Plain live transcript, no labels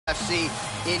UFC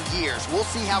in years. We'll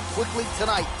see how quickly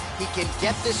tonight he can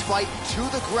get this fight to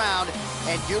the ground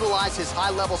and utilize his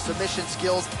high-level submission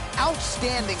skills.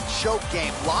 Outstanding choke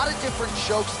game. A lot of different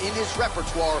chokes in his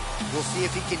repertoire. We'll see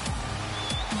if he can...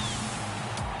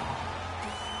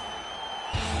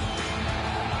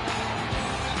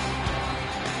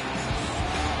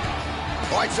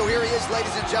 All right, so here he is,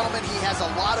 ladies and gentlemen. He has a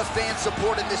lot of fan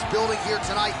support in this building here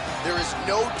tonight. There is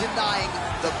no denying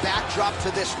the backdrop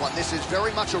to this one. This is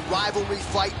very much a rivalry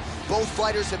fight. Both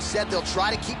fighters have said they'll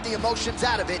try to keep the emotions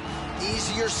out of it.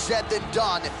 Easier said than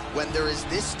done when there is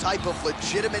this type of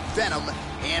legitimate venom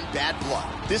and bad blood.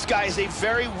 This guy is a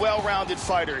very well-rounded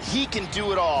fighter. He can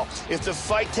do it all if the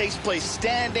fight takes place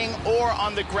standing or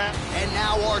on the ground. And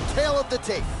now our tale of the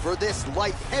tape for this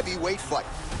light heavyweight fight.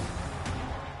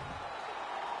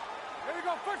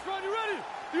 First round, you ready?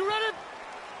 You ready?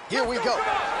 Here we go.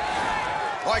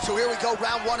 All right, so here we go.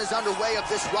 Round one is underway of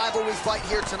this rivalry fight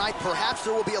here tonight. Perhaps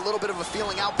there will be a little bit of a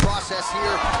feeling out process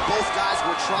here. Both guys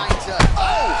were trying to...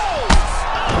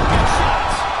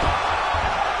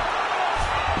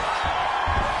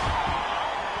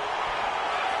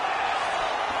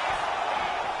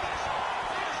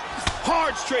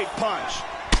 Hard straight punch.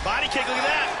 Body kick, look at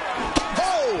that.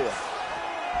 Oh!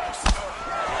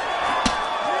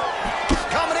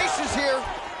 Combinations here.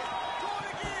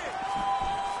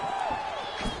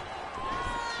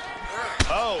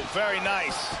 Oh, very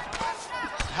nice.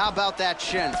 How about that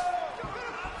shin?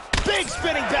 Big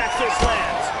spinning back fist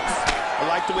lands. I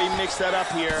like the way he mixed that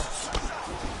up here.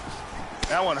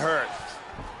 That one hurt.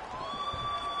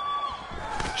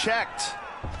 Checked.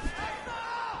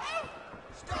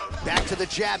 Back to the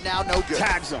jab now, no good.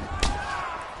 Tags him.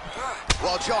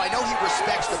 Well, Joe, I know he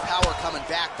respects the power coming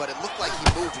back, but it looked like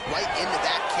he moved right into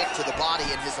that kick to the body,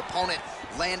 and his opponent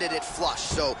landed it flush.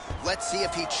 So let's see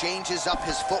if he changes up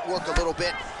his footwork a little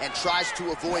bit and tries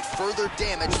to avoid further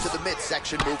damage to the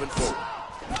midsection moving forward.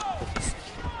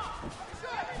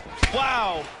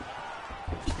 Wow.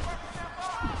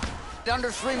 Under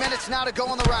 3 minutes now to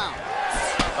go in the round.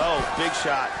 Oh, big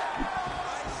shot.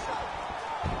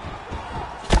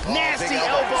 Oh, nasty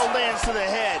elbow lands to the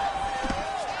head.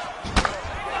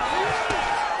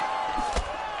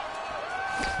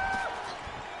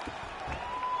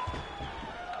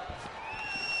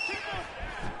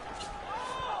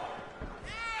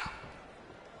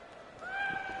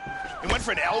 He went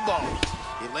for an elbow.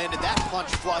 He landed that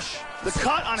punch flush. The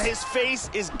cut on his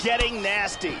face is getting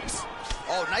nasty.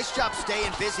 Oh, nice job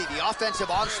staying busy. The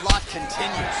offensive onslaught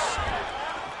continues.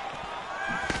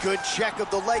 Good check of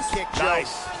the leg kick, Joe.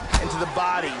 Nice. Into the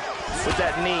body with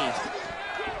that knee.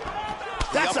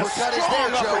 That's a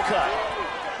strong uppercut.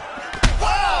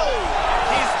 Whoa!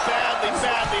 He's badly,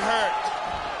 badly hurt.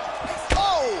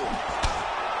 Oh!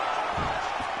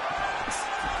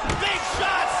 Big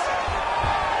shots!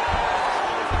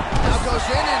 Now goes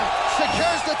in and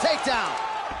secures the takedown.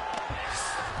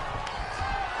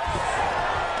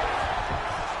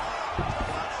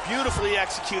 Beautifully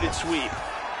executed sweep.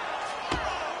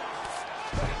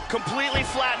 Completely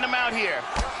flatten him out here.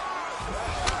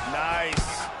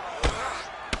 Nice.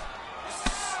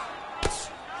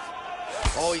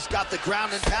 Oh, he's got the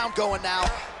ground and pound going now.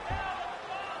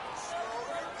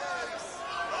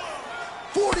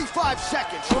 45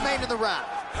 seconds remain in the round.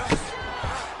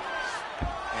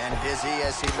 And busy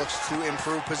as he looks to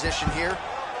improve position here.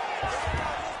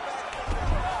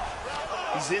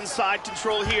 He's inside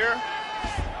control here.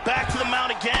 Back to the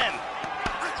mount again.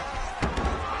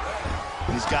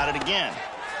 He's got it again.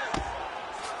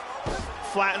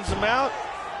 Flattens him out.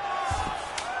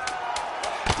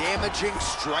 Damaging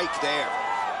strike there.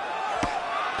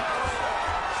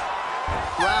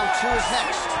 Round two is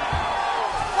next.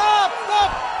 Up,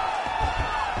 up!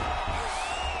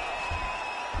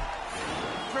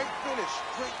 Great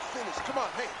finish. Come on,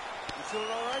 hey. You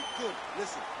feeling all right? Good.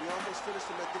 Listen, we almost finished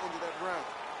him at the end of that round.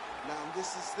 Now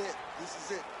this is it. This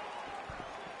is it.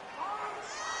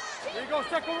 Here you go,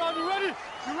 second round. You ready?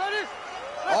 You ready?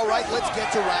 All right, let's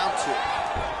get to round two.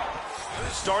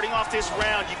 Starting off this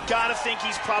round, you gotta think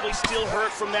he's probably still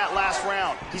hurt from that last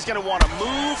round. He's gonna want to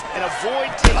move and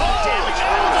avoid taking damage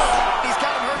early. He's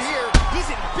got him hurt here. He's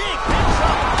in big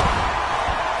trouble.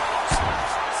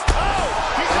 Oh!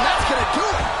 And that's gonna do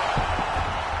it.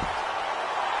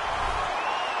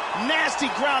 Nasty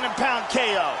ground and pound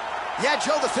KO. Yeah,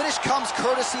 Joe, the finish comes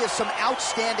courtesy of some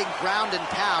outstanding ground and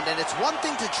pound, and it's one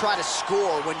thing to try to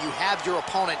score when you have your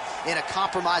opponent in a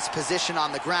compromised position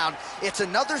on the ground. It's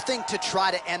another thing to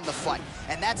try to end the fight,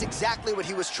 and that's exactly what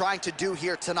he was trying to do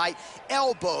here tonight.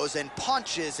 Elbows and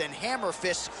punches and hammer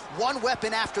fists, one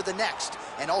weapon after the next,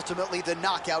 and ultimately the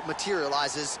knockout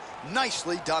materializes.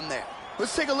 Nicely done there.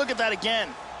 Let's take a look at that again.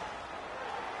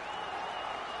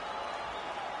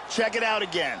 Check it out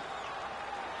again.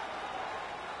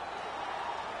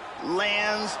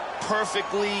 Lands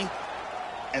perfectly,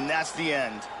 and that's the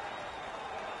end.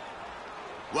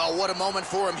 Well, what a moment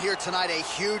for him here tonight. A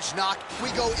huge knock.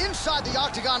 We go inside the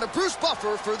octagon to Bruce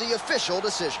Buffer for the official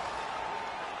decision.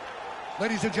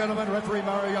 Ladies and gentlemen, referee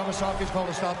Mario Yamasaki has called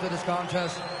a stop to this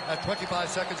contest at 25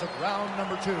 seconds of round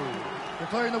number 2.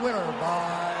 Declaring the winner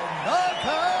by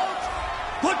knockout,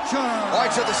 Butcher! All right,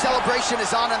 so the celebration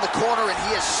is on in the corner, and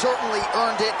he has certainly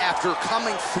earned it after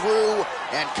coming through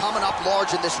and coming up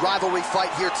large in this rivalry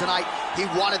fight here tonight. He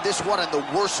wanted this one in the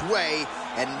worst way,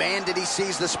 and man, did he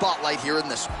seize the spotlight here in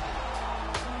this one.